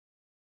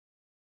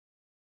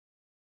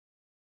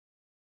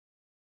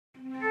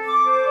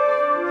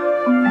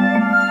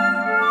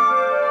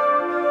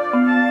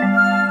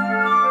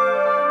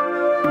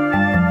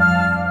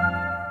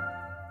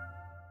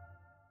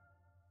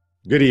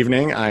Good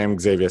evening. I am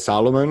Xavier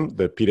Salomon,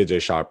 the Peter J.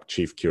 Sharp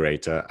Chief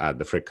Curator at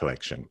the Frick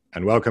Collection,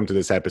 and welcome to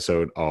this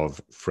episode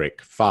of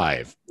Frick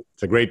 5.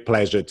 It's a great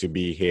pleasure to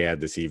be here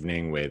this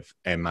evening with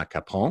Emma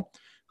Capron,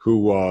 who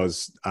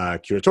was a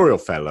Curatorial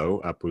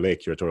Fellow, a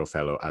Poulet Curatorial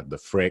Fellow at the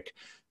Frick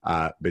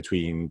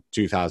between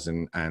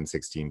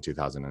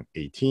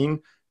 2016-2018,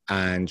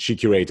 and she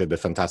curated the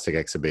fantastic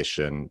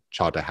exhibition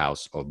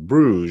Charterhouse of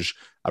Bruges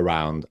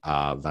around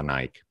Van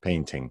Eyck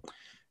painting.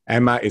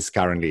 Emma is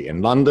currently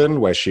in London,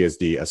 where she is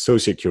the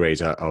Associate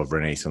Curator of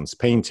Renaissance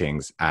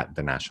Paintings at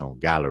the National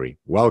Gallery.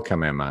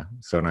 Welcome, Emma.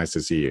 So nice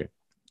to see you.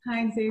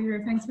 Hi,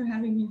 Xavier. Thanks for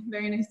having me.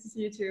 Very nice to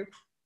see you too.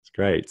 It's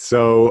great.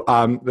 So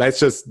let's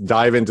just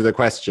dive into the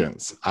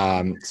questions.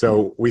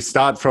 So we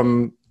start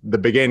from the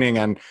beginning.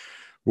 And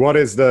what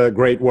is the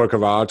great work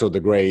of art or the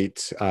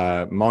great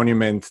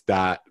monument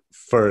that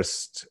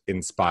first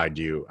inspired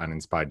you and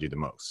inspired you the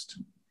most?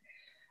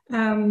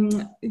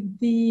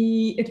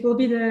 It will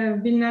be the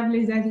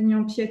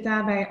Villeneuve-les-Avignon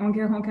Pietà by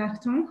Enguerrand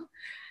Quarto,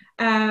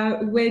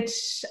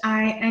 which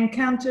I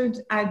encountered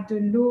at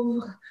the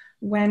Louvre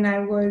when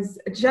I was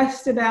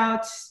just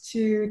about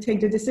to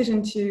take the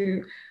decision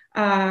to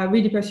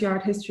really pursue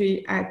art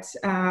history at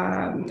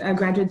a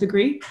graduate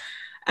degree.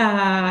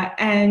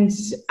 And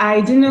I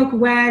didn't know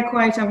where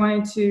quite I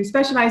wanted to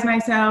specialize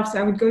myself, so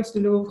I would go to the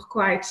Louvre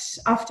quite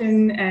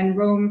often and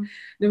roam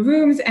the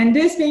rooms. And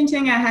this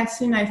painting I had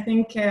seen, I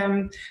think,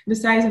 the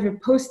size of a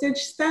postage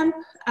stamp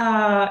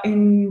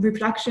in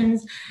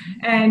reproductions.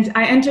 And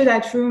I entered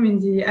that room in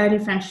the early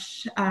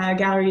French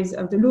galleries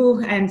of the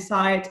Louvre and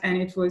saw it, and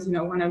it was,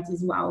 one of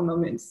these wow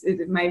moments.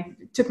 It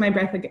took my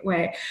breath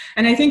away.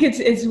 And I think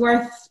it's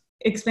worth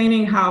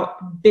explaining how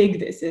big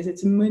this is.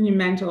 It's a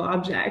monumental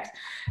object,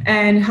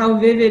 and how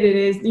vivid it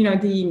is.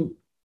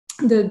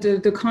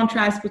 The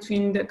contrast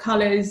between the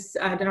colors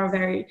that are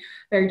very,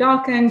 very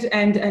darkened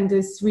and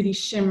this really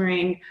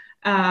shimmering,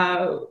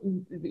 gold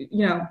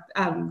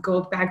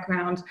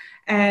background.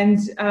 And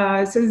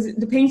so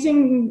the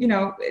painting,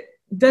 it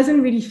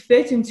doesn't really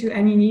fit into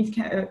any neat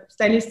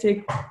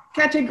stylistic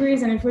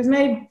categories, and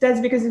that's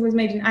because it was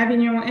made in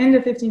Avignon in the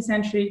 15th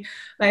century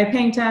by a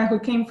painter who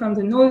came from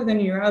the northern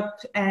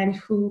Europe and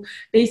who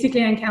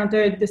basically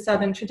encountered the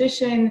southern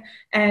tradition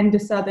and the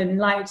southern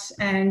light.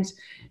 And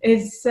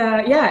it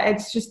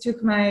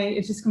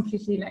just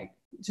completely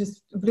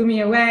just blew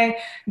me away.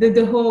 The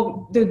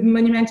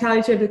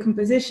monumentality of the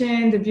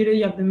composition, the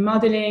beauty of the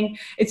modeling.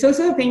 It's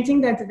also a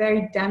painting that's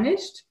very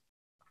damaged.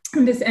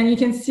 And you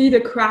can see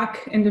the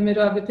crack in the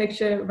middle of the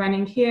picture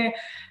running here,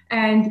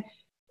 and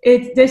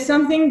there's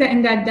something that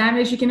in that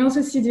damage. You can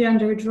also see the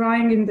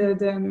underdrawing in the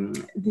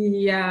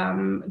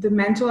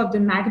mantle of the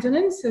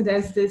Magdalene. So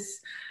there's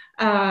this.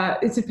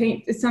 It's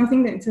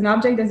an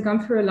object that's gone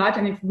through a lot,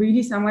 and it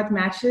really somewhat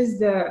matches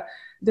the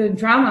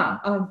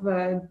drama of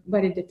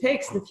what it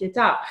depicts, the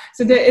Pietà.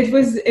 So it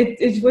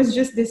was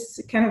just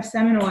this kind of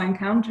seminal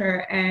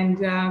encounter,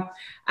 and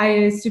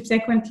I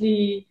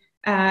subsequently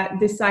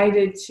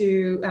decided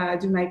to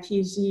do my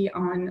PhD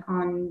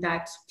on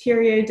that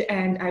period,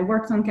 and I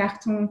worked on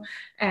Carton,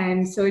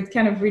 and so it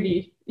kind of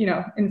really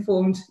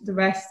informed the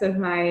rest of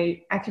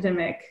my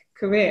academic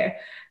career.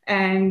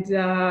 And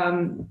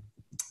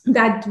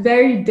that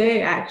very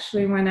day,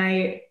 actually, when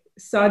I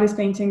saw this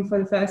painting for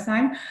the first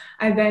time,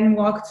 I then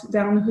walked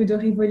down Rue de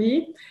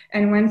Rivoli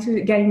and went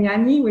to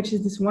Galignani, which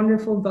is this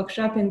wonderful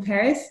bookshop in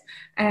Paris,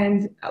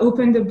 and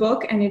opened the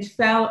book, and it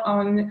fell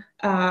on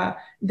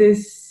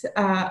this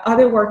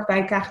other work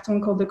by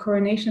Carton called The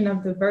Coronation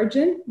of the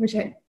Virgin, which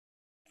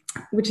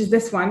is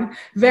this one,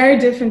 very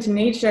different in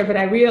nature, but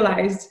I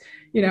realized,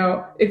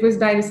 it was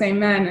by the same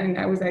man, and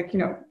I was like,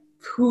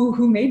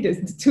 who made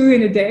this? 2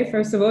 in a day,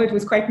 first of all. It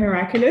was quite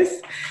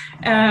miraculous.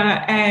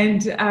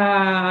 It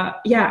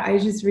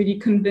just really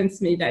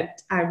convinced me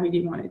that I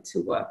really wanted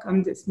to work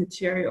on this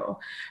material.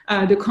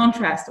 The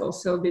contrast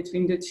also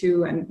between the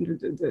two, and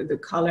the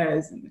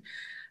colors. And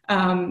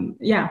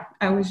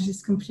I was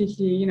just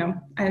completely,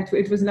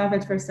 it was love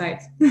at first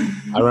sight.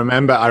 I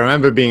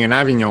remember being in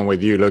Avignon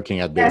with you looking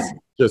at this.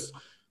 Yeah.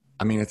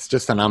 It's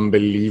just an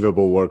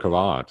unbelievable work of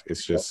art.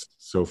 It's just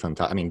so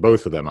fantastic.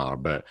 Both of them are,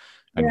 but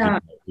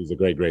he's a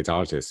great, great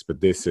artist.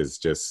 But this is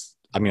just,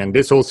 and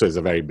this also is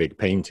a very big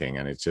painting.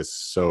 And it's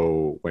just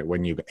so,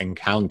 when you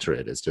encounter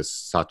it, it's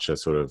just such a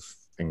sort of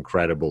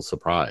incredible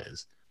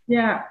surprise.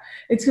 Yeah,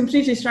 it's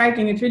completely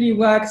striking. It really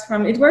works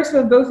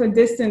for both a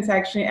distance,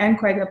 actually, and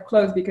quite up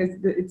close, because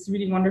it's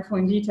really wonderful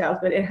in details.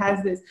 But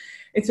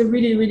it's a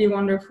really, really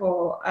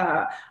wonderful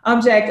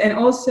object. And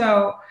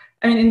also,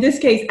 in this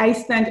case,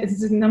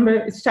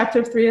 it's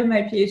chapter 3 of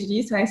my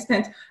PhD, so I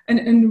spent an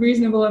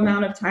unreasonable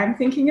amount of time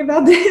thinking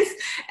about this,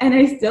 and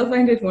I still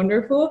find it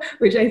wonderful,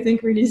 which I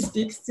think really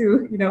speaks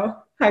to,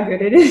 how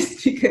good it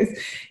is, because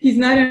he's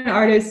not an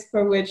artist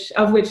of which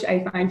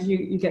I find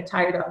you get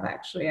tired of,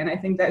 actually. And I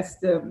think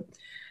that's a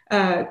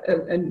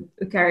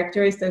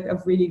characteristic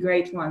of really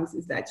great ones,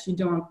 is that you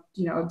don't,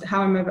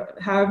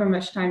 however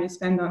much time you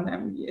spend on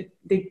them,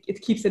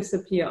 it keeps its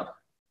appeal.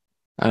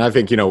 And I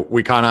think, you know,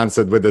 we can't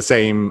answer with the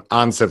same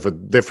answer for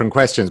different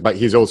questions, but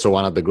he's also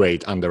one of the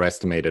great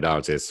underestimated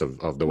artists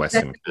of the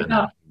Western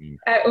canon.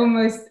 I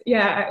almost,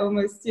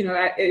 you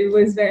know, it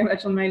was very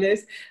much on my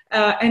list.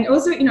 And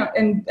also, you know,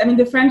 and I mean,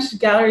 the French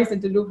galleries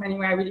at the Louvre,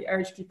 anyway, I really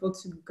urge people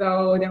to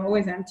go. They're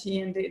always empty,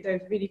 and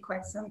there's really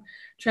quite some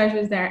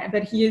treasures there.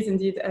 But he is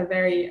indeed a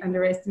very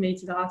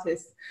underestimated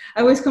artist.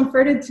 I was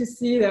comforted to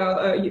see, though,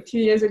 a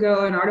few years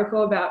ago, an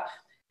article about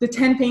the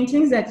 10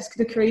 paintings that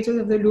the curators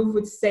of the Louvre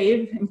would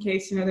save in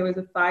case, you know, there was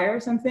a fire or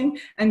something,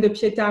 and the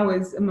Pietà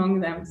was among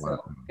them.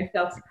 So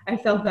I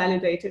felt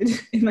validated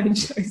in my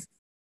choice.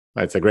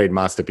 It's a great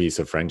masterpiece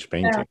of French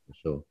painting, for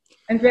sure.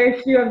 And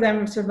very few of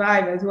them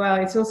survive as well.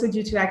 It's also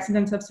due to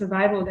accidents of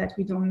survival that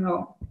we don't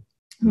know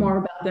more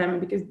about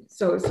them, because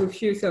so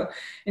few. So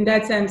in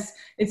that sense,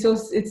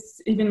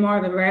 it's even more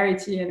of a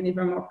rarity and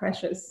even more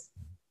precious.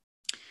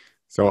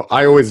 So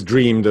I always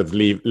dreamed of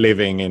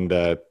living in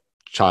the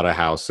charter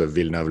house of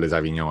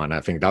Villeneuve-les-Avignon, and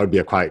I think that would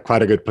be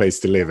quite a good place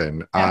to live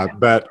in.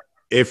 But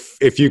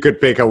if you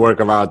could pick a work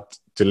of art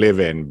to live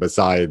in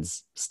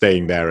besides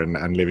staying there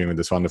and living with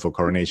this wonderful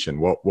coronation,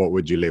 what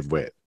would you live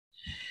with?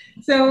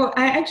 So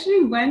I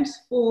actually went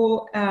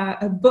for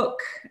a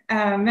book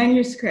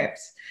manuscript,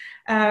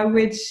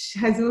 which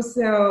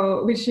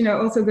you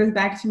know also goes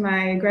back to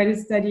my graduate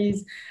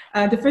studies.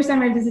 The first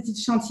time I visited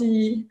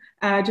Chantilly,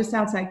 just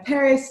outside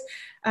Paris.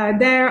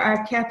 There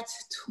are kept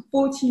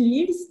 40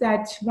 leaves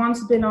that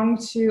once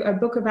belonged to a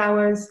book of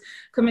hours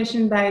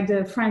commissioned by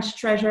the French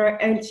treasurer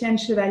Étienne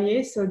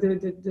Chevalier. So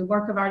the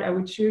work of art I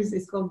would choose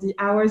is called The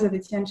Hours of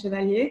Étienne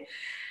Chevalier.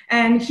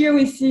 And here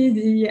we see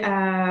the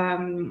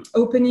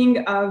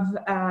opening of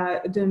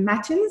the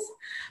Matins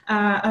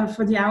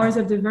for the Hours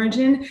of the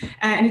Virgin.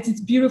 And it's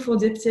a beautiful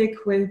diptych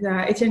with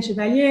Étienne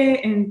Chevalier,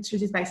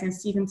 introduced by St.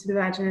 Stephen to the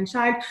Virgin and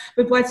Child.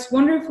 But what's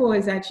wonderful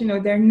is that, you know,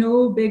 they're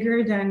no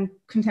bigger than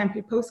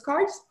contemporary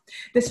postcards.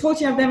 There's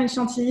 40 of them in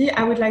Chantilly.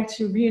 I would like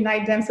to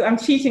reunite them. So I'm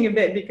cheating a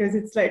bit because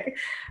it's like,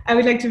 I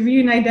would like to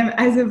reunite them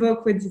as a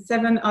book with the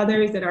 7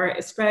 others that are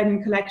spread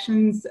in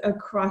collections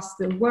across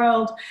the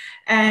world.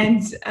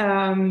 And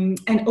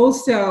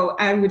also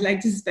I would like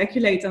to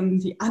speculate on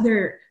the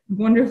other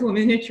wonderful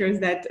miniatures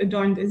that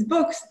adorn these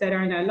books that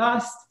are now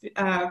lost.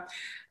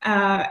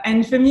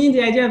 And for me,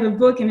 the idea of a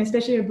book, and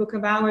especially a book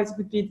of hours,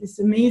 would be this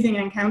amazing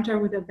encounter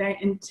with a very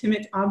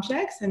intimate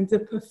objects, and the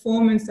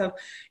performance of,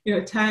 you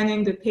know,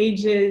 turning the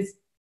pages,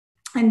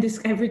 and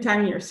this every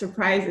time you're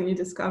surprised and you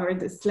discover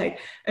this like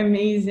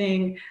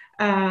amazing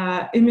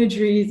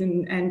imageries.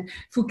 And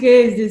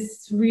Fouquet is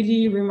this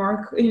really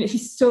remarkable, you know,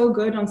 he's so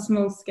good on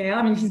small scale.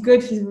 I mean, he's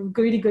a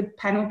really good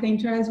panel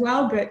painter as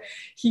well, but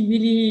he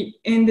really,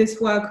 in this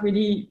work,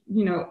 really,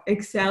 you know,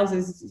 excels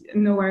as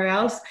nowhere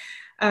else.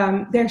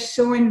 They're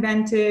so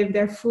inventive,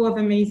 they're full of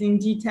amazing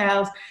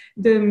details.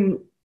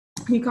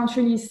 You can't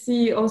really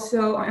see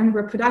also on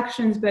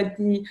reproductions, but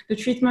the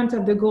treatment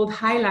of the gold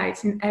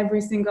highlights in every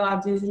single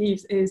of these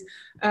leaves is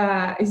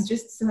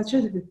just such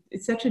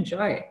a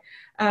joy.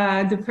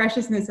 The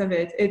preciousness of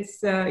it.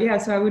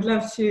 So I would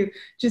love to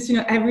just, you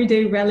know, every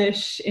day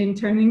relish in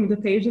turning the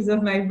pages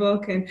of my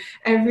book and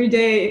every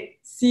day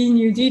see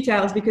new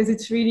details, because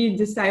it's really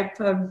this type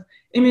of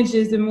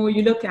images, the more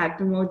you look at,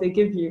 the more they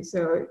give you.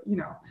 So, you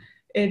know,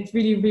 it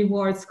really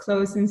rewards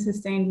close and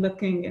sustained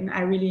looking. And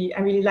I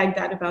really like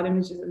that about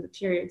images of the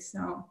period.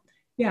 So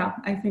yeah,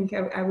 I think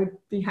I would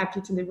be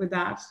happy to live with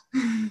that.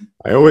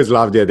 I always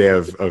love the idea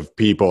of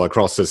people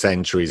across the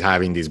centuries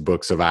having these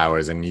books of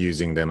hours and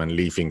using them and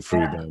leafing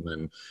through them.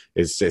 And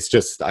it's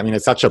just, I mean,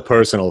 it's such a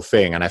personal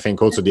thing. And I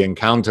think also the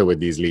encounter with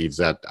these leaves,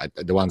 the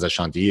ones at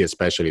Chantilly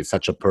especially, it's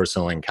such a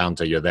personal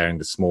encounter. You're there in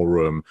the small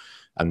room,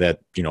 and they're,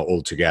 you know,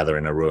 all together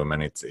in a room,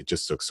 and it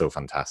just looks so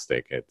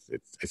fantastic.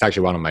 It's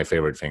actually one of my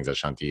favorite things at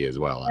Chantilly as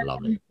well. I love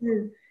it.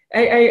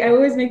 I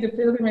always make the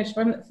pilgrimage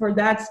for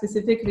that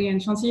specifically,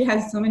 and Chantilly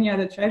has so many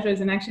other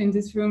treasures. And actually in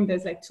this room,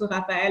 there's like Tour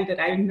Raphael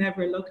that I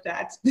never looked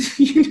at,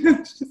 you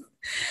know,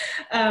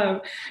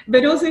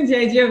 but also the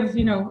idea of,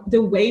 you know,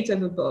 the weight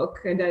of a book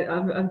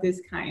of this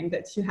kind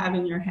that you have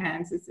in your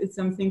hands. It's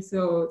something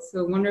so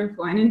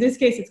wonderful. And in this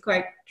case, it's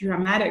quite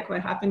dramatic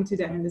what happened to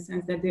them, in the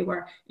sense that they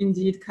were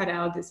indeed cut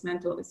out,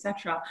 dismantled,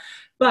 etc.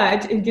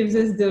 But it gives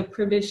us the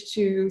privilege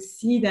to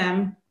see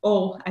them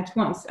all at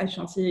once at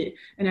Chantilly,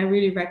 and I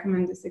really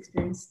recommend this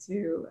experience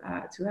to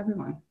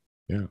everyone.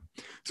 Yeah.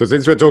 So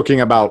since we're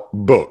talking about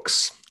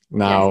books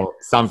now,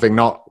 something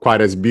not quite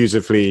as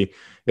beautifully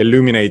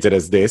illuminated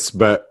as this,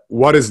 but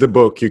what is the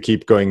book you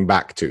keep going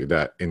back to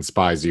that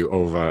inspires you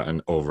over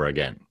and over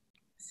again?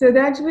 So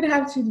that would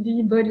have to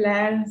be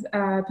Baudelaire's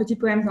Petits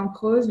Poèmes en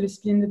prose, Le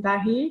Spleen de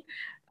Paris.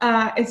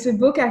 It's a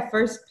book I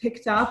first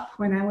picked up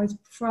when I was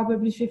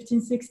probably 15,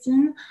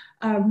 16,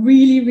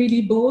 really,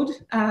 really bored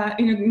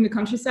in the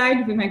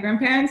countryside with my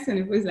grandparents. And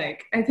it was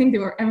like, I think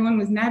everyone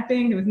was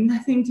napping, there was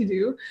nothing to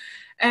do.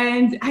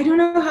 And I don't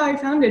know how I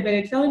found it, but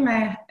it fell in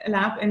my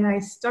lap and I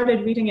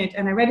started reading it,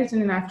 and I read it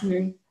in an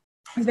afternoon.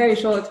 It's very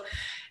short,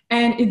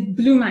 and it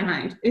blew my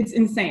mind. It's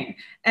insane.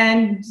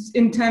 And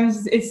in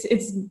terms,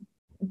 it's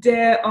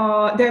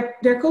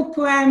they're called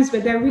poems,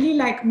 but they're really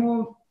like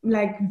more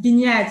like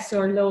vignettes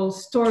or little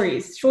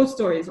stories, short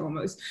stories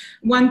almost.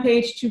 1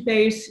 page, 2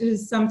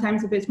 pages,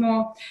 sometimes a bit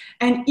more.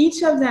 And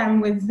each of them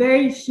with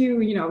very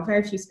few,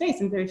 very few space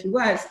and very few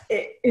words,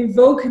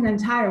 evoke an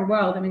entire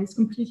world. I mean, it's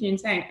completely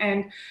insane.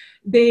 And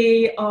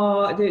they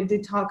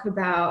talk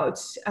about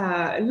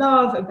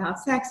love, about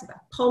sex,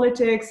 about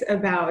politics,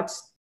 about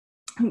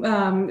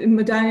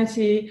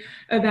modernity,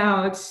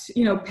 about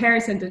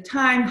Paris at the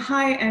time,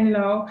 high and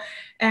low,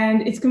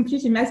 and it's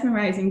completely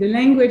mesmerizing. The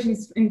language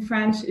is in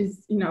French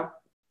is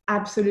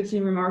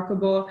absolutely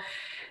remarkable,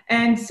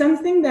 and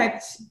something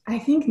that I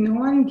think no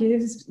one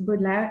gives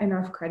Baudelaire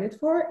enough credit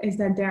for is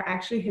that they're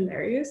actually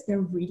hilarious.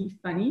 They're really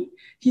funny.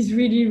 He's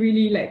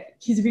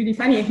really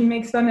funny. He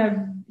makes fun of.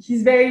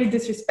 He's very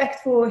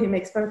disrespectful. He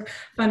makes fun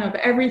of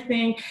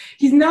everything.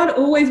 He's not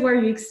always where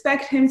you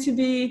expect him to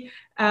be.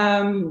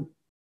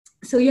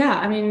 So yeah,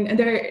 I mean,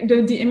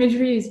 the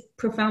imagery is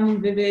profoundly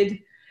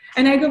vivid.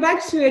 And I go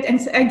back to it, and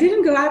I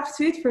didn't go back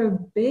to it for a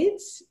bit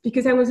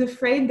because I was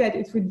afraid that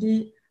it would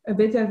be a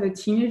bit of a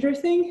teenager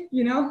thing,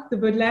 the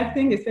Baudelaire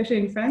thing, especially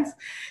in France.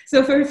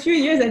 So for a few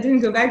years, I didn't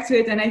go back to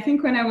it. And I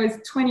think when I was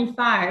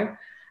 25,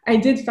 I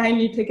did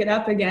finally pick it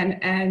up again,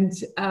 and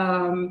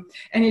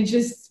it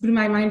just blew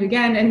my mind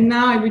again. And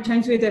now I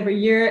return to it every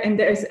year,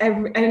 and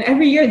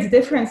every year it's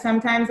different.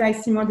 Sometimes I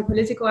see more the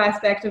political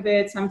aspect of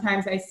it.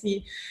 Sometimes I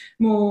see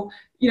more,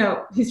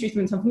 his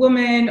treatment of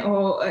women.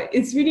 Or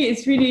it's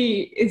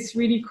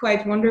really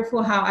quite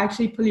wonderful how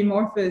actually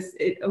polymorphous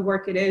a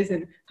work it is,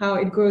 and how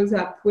it grows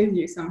up with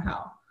you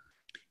somehow.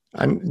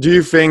 And do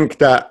you think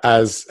that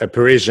as a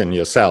Parisian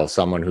yourself,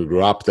 someone who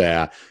grew up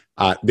there,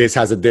 this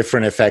has a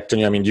different effect on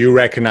you? I mean, do you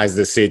recognize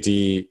the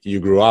city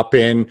you grew up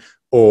in,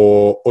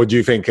 or do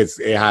you think it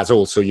has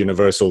also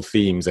universal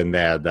themes in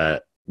there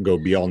that go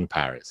beyond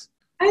Paris?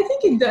 I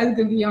think it does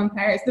go beyond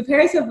Paris. The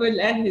Paris of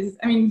Baudelaire is,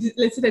 I mean,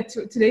 let's say that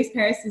today's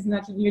Paris is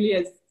not nearly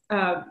as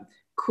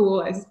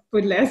cool as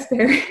Baudelaire's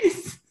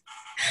Paris.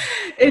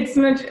 It's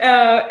much,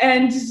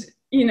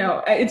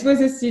 it was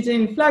a city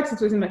in flux.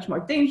 It was a much more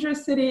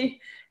dangerous city.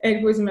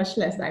 It was a much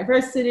less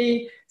diverse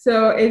city.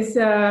 So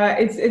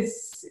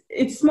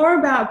it's more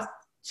about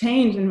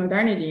change and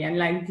modernity and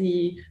like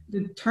the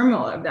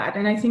turmoil of that.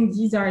 And I think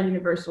these are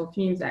universal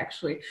themes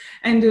actually.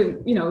 And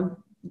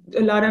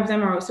a lot of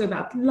them are also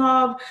about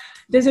love.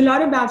 There's a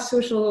lot about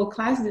social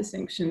class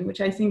distinction,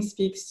 which I think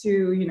speaks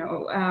to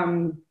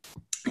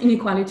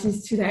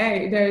inequalities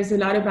today. There's a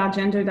lot about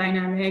gender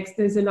dynamics.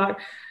 There's a lot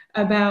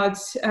about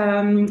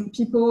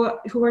people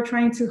who are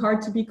trying too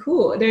hard to be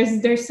cool.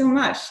 There's so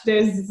much.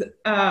 So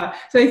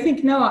I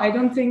think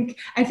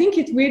I think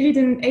it really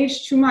didn't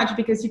age too much,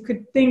 because you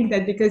could think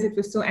that because it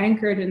was so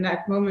anchored in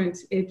that moment,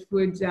 it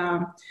would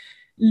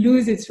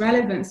lose its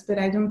relevance, but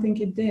I don't think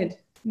it did.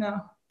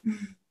 No.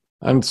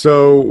 And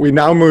so we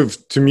now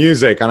move to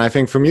music, and I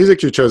think for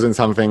music you've chosen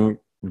something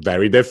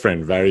very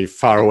different, very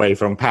far away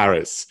from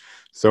Paris.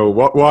 So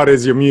what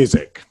is your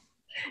music?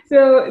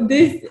 So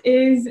this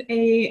is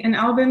an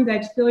album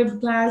that Philip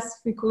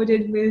Glass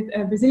recorded with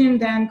a Brazilian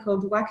band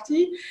called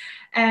Wakti,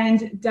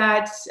 and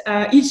that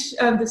each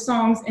of the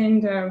songs in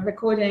the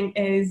recording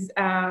is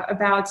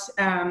about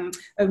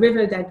a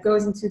river that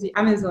goes into the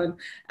Amazon.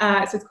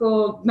 So it's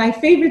called, my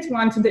favorite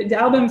one, the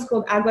album is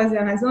called Águas de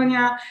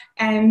Amazônia,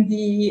 and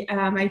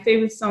my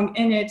favorite song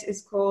in it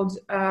is called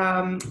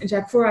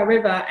Japura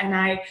River,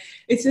 and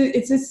it's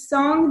a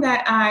song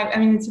that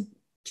it's a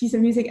piece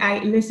of music I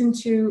listened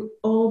to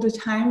all the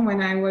time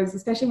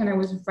especially when I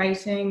was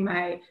writing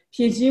my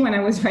PhD, when I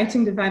was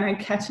writing the Van Eyck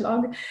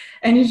catalog,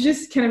 and it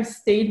just kind of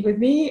stayed with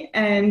me.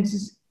 And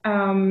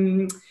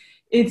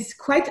it's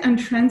quite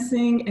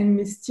entrancing and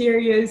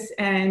mysterious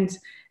and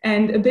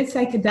a bit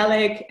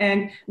psychedelic.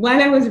 And while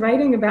I was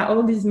writing about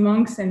all these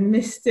monks and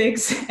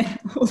mystics and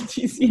all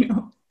these,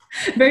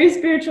 very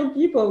spiritual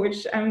people,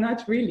 which I'm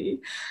not really,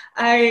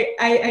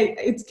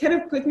 it's kind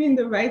of put me in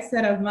the right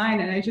set of mind,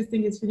 and I just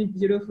think it's really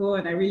beautiful,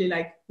 and I really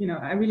like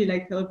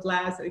Philip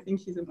Glass. I think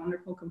he's a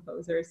wonderful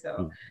composer.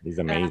 So he's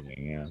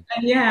amazing,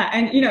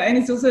 and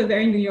it's also a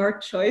very New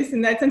York choice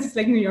in that sense. It's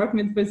like New York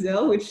with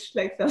Brazil, which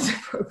like felt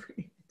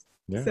appropriate.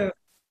 Yeah.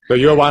 So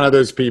you're one of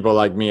those people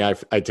like me,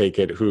 I take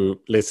it, who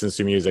listens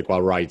to music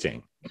while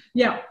writing.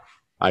 Yeah.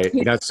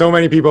 So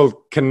many people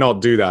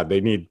cannot do that.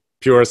 They need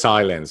pure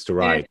silence to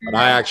write, but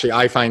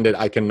I find it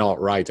I cannot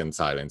write in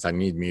silence. I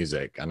need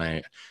music, and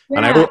I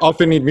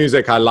often need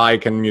music I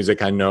like and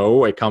music I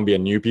know. It can't be a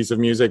new piece of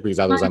music because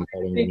otherwise I'm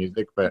following the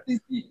music, but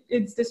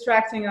it's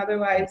distracting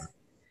otherwise.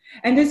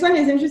 And this one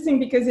is interesting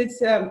because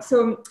it's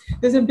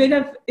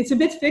it's a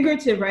bit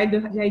figurative, right?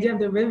 The idea of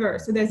the river.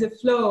 So there's a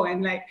flow,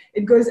 and like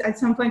it goes, at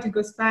some point it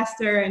goes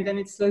faster and then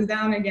it slows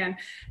down again.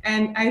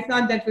 And I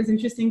thought that was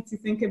interesting to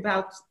think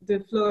about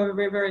the flow of a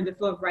river and the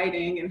flow of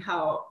writing and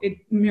how it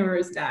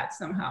mirrors that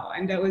somehow.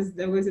 And there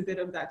was a bit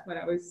of that when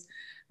I was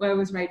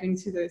writing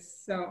to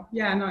this. So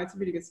yeah, no, it's a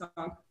really good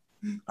song.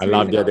 I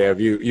love the idea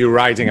of you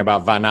writing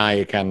about Van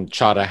Eyck and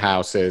charter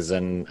houses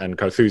and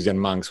Carthusian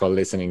monks while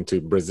listening to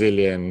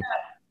Brazilian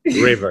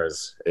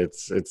rivers.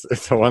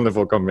 It's a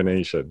wonderful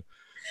combination.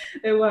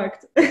 It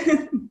worked.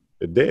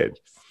 It did.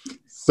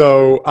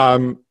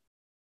 So,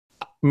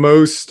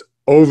 most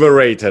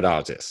overrated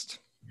artist.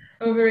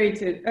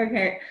 Overrated.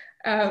 Okay.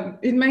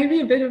 It might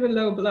be a bit of a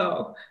low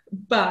blow,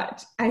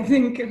 but I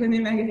think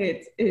René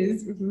Magritte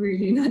is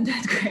really not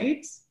that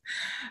great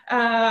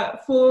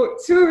for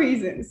two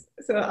reasons.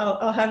 So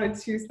I'll have a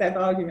two-step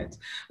argument.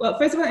 Well,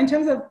 first of all, in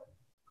terms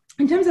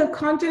of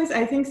contents,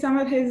 I think some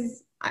of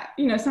his,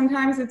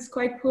 sometimes it's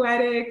quite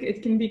poetic.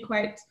 It can be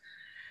quite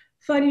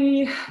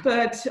funny,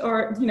 but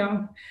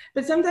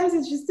sometimes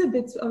it's just a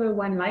bit of a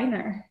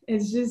one-liner.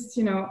 It's just,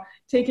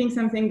 taking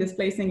something,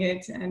 displacing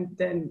it, and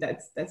then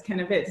that's kind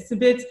of it. It's a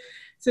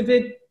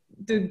bit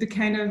the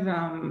kind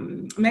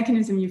of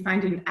mechanism you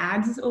find in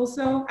ads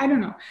also. I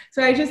don't know.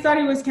 So I just thought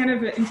it was kind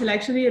of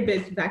intellectually a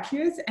bit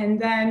vacuous.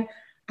 And then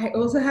I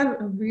also have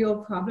a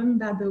real problem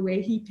about the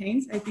way he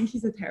paints. I think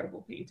he's a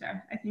terrible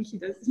painter. I think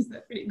he's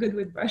not really good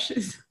with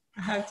brushes,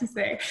 I have to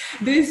say.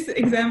 This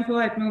example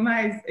at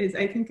MoMA is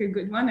I think, a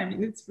good one. I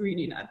mean, it's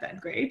really not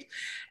that great.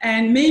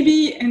 And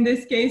maybe in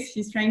this case,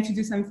 he's trying to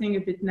do something a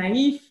bit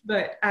naive,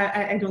 but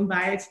I don't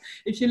buy it.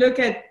 If you look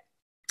at,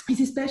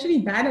 he's especially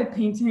bad at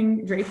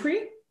painting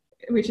drapery,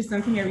 which is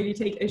something I really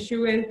take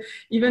issue with.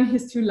 Even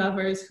his two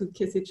lovers who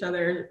kiss each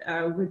other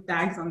with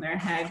bags on their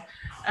head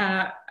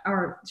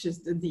are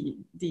just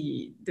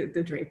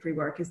the drapery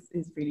work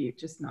is really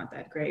just not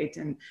that great.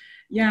 And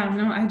yeah,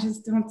 no, I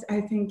just don't,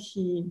 I think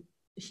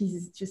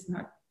he's just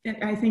not,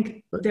 I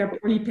think they're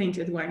poorly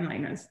painted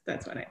one-liners.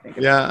 That's what I think.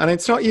 Yeah, and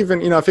it's not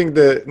even, I think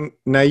the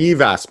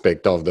naive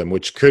aspect of them,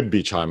 which could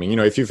be charming.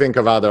 If you think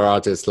of other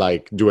artists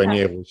like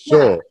Douanier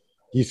Rousseau,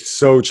 he's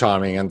so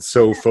charming and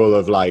so full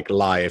of like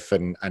life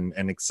and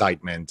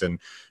excitement. And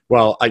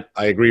well, I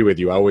agree with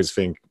you. I always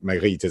think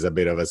Magritte is a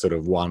bit of a sort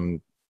of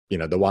one,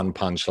 the one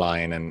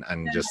punchline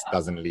and just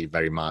doesn't leave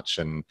very much.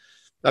 And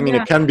I mean,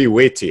 it can be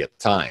witty at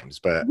times,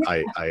 but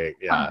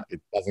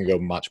it doesn't go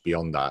much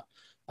beyond that.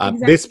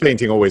 Exactly. This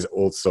painting always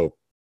also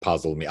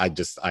puzzled me. I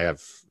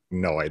have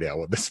no idea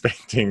what this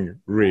painting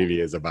really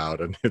is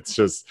about. And it's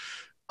just,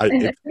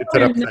 it's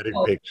an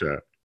upsetting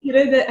picture.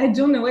 I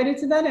don't know what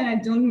it's about,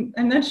 and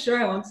I'm not sure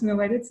I want to know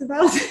what it's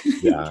about.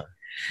 Yeah.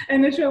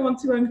 I'm not sure I want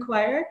to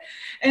inquire.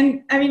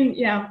 And I mean,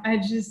 yeah, I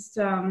just,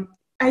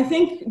 I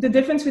think the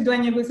difference with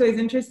Douanier Rousseau is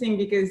interesting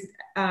because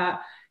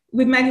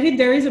with Magritte,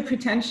 there is a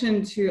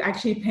pretension to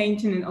actually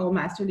paint in an old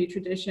masterly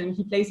tradition.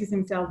 He places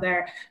himself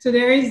there. So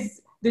there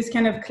is this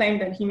kind of claim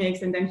that he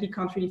makes, and then he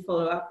can't really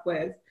follow up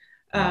with,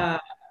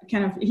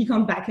 he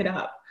can't back it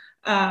up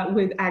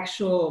with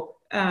actual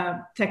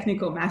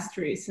technical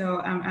mastery. So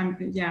I'm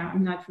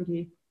not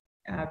really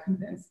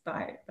convinced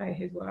by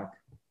his work.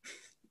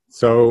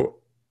 So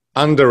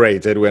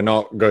underrated, we're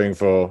not going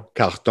for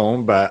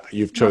Carton, but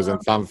you've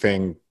chosen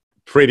something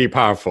pretty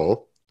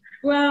powerful.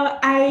 Well,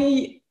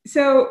 I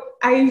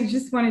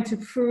just wanted to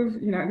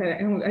prove,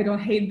 that I don't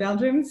hate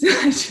Belgium, so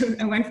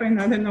I went for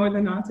another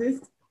northern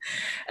artist.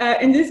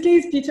 In this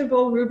case,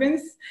 Paul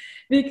Rubens,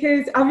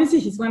 because obviously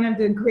he's one of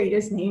the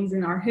greatest names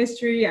in our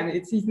history, and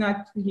he's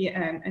not really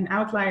an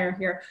outlier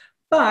here.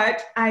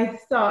 But I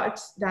thought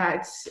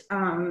that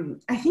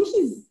I think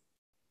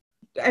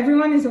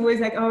everyone is always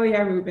like, oh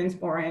yeah, Rubens,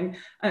 boring.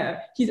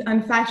 He's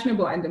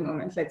unfashionable at the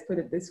moment, let's put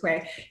it this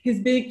way. His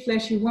big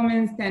fleshy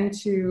women tend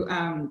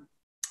to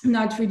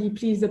not really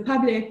please the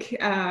public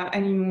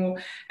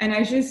anymore. And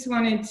I just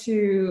wanted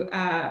to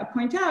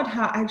point out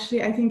how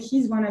actually I think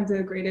he's one of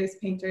the greatest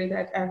painters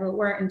that ever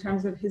were in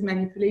terms of his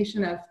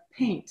manipulation of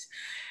paint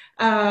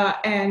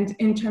and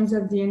in terms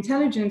of the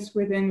intelligence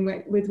with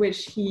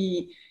which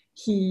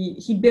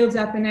he builds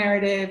up a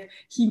narrative.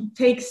 He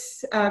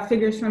takes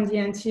figures from the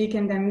antique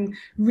and then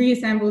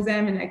reassembles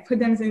them and like put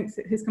them in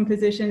his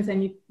compositions,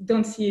 and you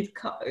don't see it,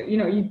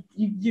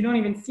 you don't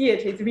even see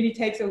it. It really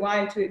takes a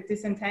while to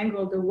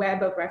disentangle the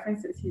web of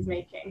references he's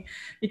making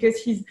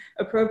because he's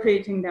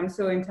appropriating them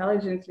so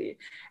intelligently.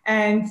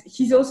 And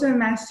he's also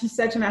he's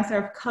such a master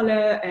of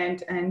color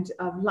and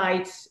of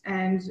light.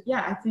 And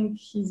yeah, I think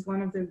he's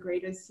one of the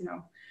greatest,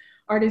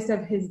 artist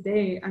of his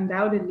day,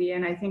 undoubtedly.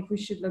 And I think we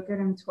should look at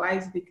him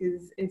twice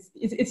because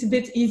it's a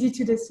bit easy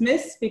to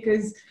dismiss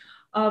because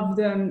of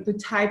the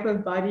type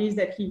of bodies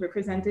that he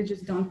represented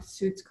just don't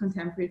suit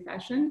contemporary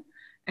fashion.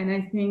 And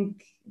I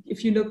think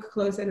if you look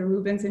close at a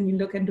Rubens and you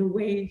look at the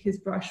way his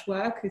brush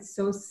work, it's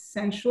so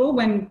sensual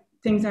when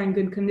things are in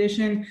good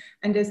condition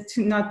and there's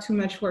not too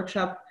much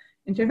workshop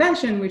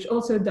intervention, which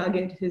also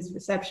dogged his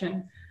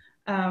reception.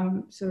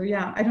 So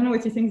yeah, I don't know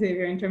what you think,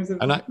 Xavier, in terms of.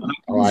 And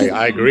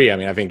I agree. I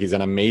mean, I think he's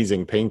an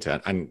amazing painter,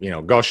 and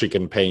gosh, he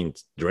can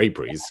paint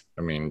draperies.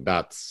 I mean,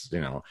 that's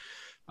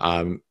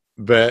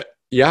but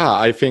yeah,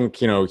 I think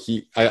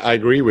I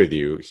agree with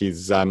you.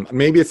 He's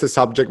maybe it's the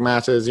subject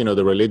matters,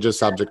 the religious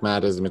subject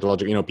matters, the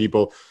mythological.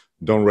 People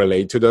don't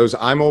relate to those.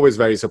 I'm always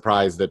very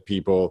surprised that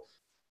people.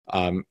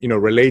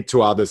 Relate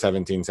to other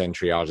 17th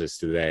century artists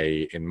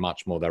today in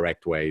much more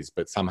direct ways,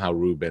 but somehow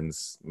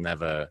Rubens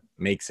never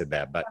makes it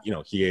there. But,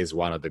 he is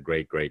one of the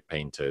great, great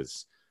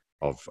painters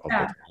of the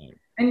time.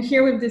 And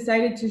here we've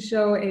decided to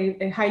show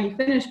a highly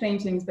finished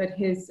paintings, but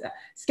his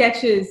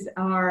sketches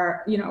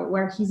are, you know,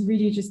 where he's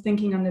really just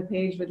thinking on the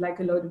page with like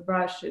a loaded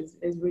brush is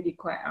really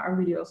are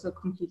really also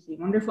completely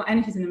wonderful.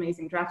 And he's an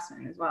amazing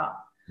draftsman as well.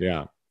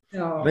 Yeah.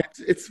 So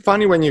it's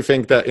funny when you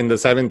think that in the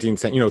 17th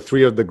century, you know,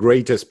 three of the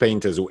greatest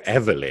painters who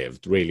ever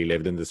lived really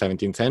lived in the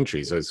 17th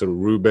century. So it's sort of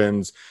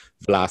Rubens,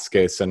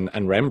 Velázquez,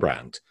 and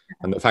Rembrandt.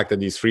 And the fact that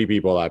these three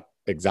people are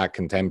exact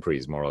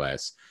contemporaries, more or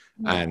less.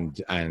 Yeah.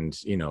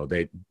 And you know,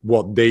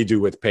 what they do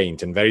with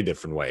paint in very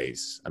different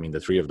ways. I mean, the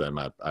three of them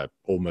are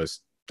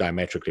almost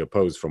diametrically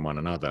opposed from one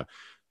another.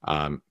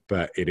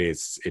 But it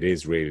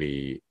is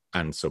really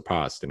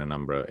unsurpassed in a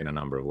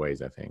number of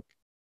ways, I think.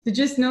 To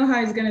just know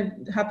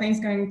how paint's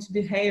going to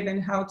behave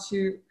and how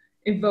to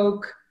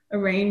evoke a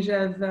range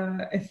of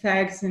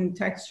effects and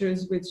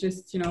textures with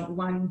just, you know,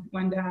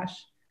 one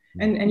dash,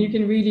 and you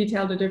can really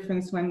tell the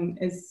difference when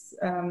it's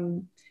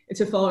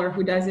a follower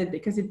who does it,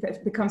 because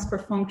it becomes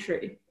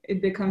perfunctory, it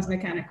becomes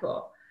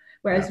mechanical,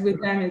 whereas with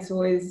them it's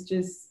always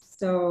just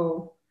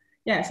so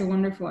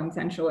wonderful and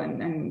sensual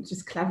and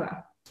just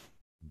clever.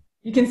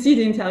 You can see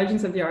the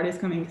intelligence of the artist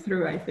coming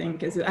through, I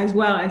think, as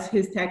well as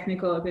his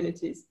technical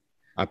abilities.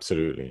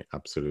 Absolutely.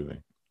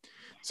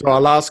 So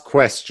our last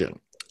question,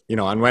 you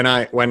know, and when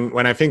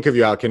I think of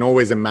you, I can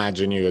always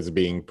imagine you as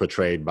being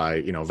portrayed by,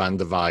 you know, Van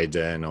der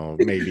Weyden or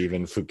maybe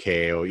even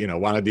Fouquet, or, you know,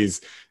 one of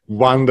these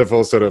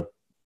wonderful sort of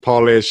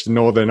polished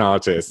northern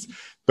artists.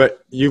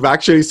 But you've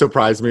actually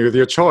surprised me with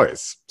your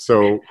choice.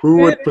 So who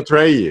would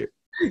portray you?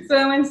 So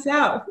I went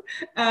south.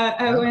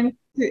 I went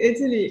to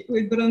Italy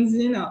with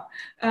Bronzino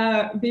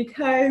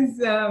because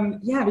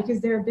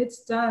they're a bit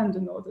stern, the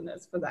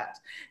Northerners, for that.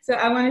 So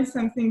I wanted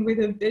something with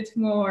a bit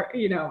more,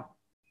 you know,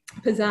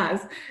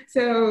 pizzazz.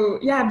 So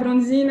yeah,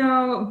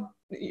 Bronzino,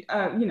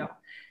 you know,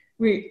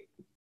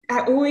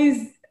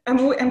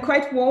 I'm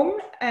quite warm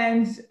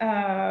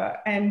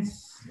and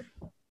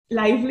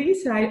lively,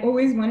 so I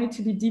always wanted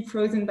to be deep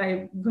frozen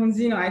by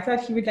Bronzino. I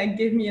thought he would like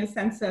give me a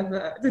sense of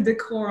the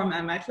decorum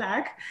I might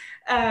lack,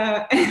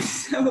 and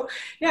so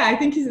yeah, I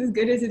think he's as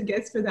good as it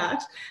gets for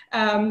that.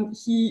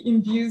 He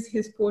imbues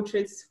his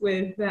portraits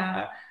with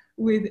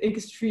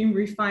extreme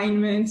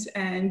refinement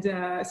and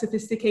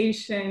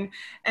sophistication.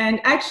 And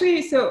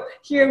actually, so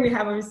here we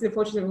have obviously the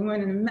portrait of a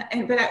woman and a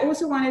man, but I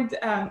also wanted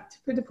to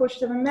put the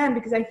portrait of a man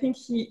because I think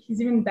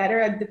he's even better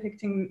at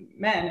depicting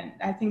men. And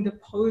I think the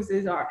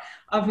poses are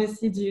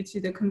obviously due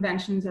to the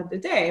conventions of the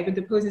day, but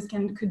the poses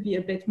could be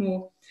a bit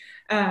more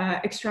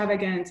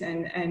extravagant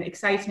and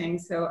exciting.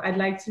 So I'd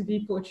like to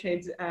be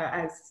portrayed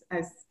as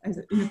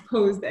in a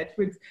pose that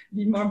would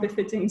be more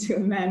befitting to a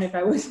man if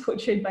I was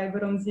portrayed by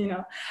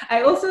Bronzino.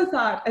 I also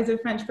thought, as a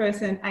French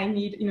person, I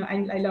need, you know,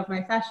 I love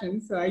my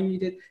fashion, so I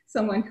needed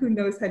someone who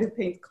knows how to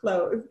paint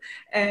clothes.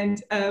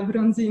 And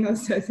Bronzino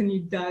certainly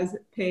does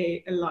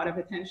pay a lot of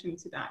attention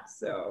to that.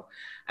 So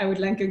I would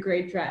like a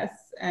great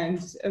dress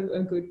and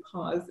a good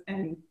pause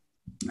and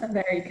a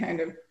very kind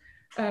of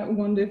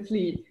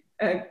wonderfully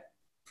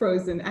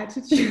frozen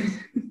attitude.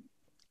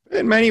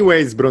 In many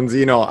ways,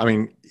 Bronzino, I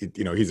mean,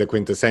 you know, he's a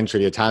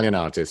quintessentially Italian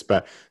artist,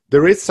 but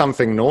there is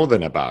something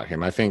northern about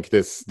him. I think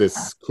this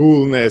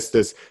coolness,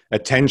 this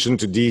attention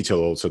to detail,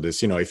 also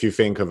this, you know, if you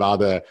think of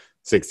other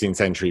 16th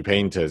century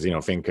painters, you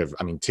know, think of,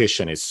 I mean,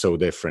 Titian is so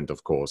different,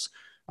 of course,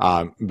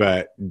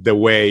 but the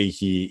way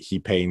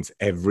he paints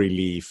every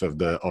leaf of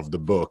the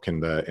book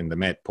in the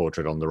Met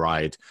portrait on the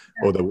right,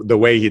 or the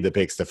way he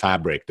depicts the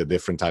fabric, the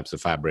different types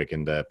of fabric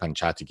in the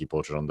Panciatichi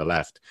portrait on the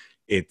left,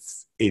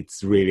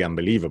 it's really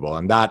unbelievable.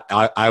 And that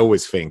I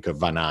always think of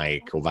Van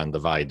Eyck or Van der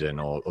Weyden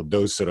or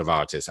those sort of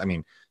artists. I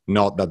mean,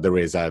 not that there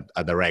is a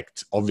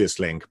direct obvious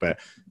link, but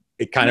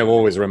it kind of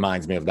always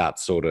reminds me of that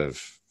sort of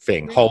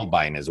thing.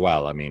 Holbein as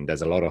well. I mean,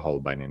 there's a lot of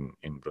Holbein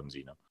in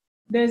Bronzino.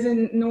 There's a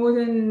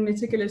northern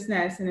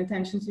meticulousness and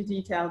attention to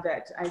detail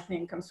that I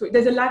think comes through.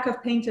 There's a lack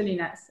of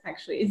painterliness,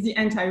 actually. It's the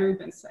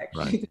anti-Rubens,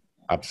 actually. Right.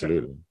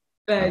 Absolutely.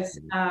 But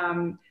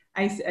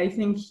I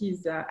think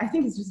he's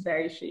just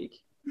very chic.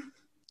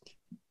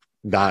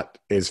 That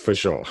is for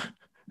sure.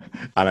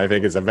 And I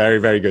think it's a very,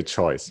 very good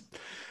choice.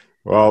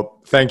 Well,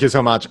 thank you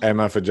so much,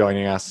 Emma, for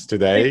joining us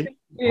today.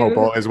 Hope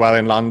all is well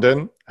in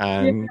London.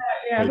 And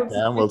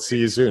we'll see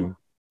you soon.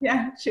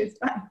 Yeah, cheers.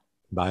 Bye.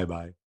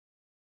 Bye-bye.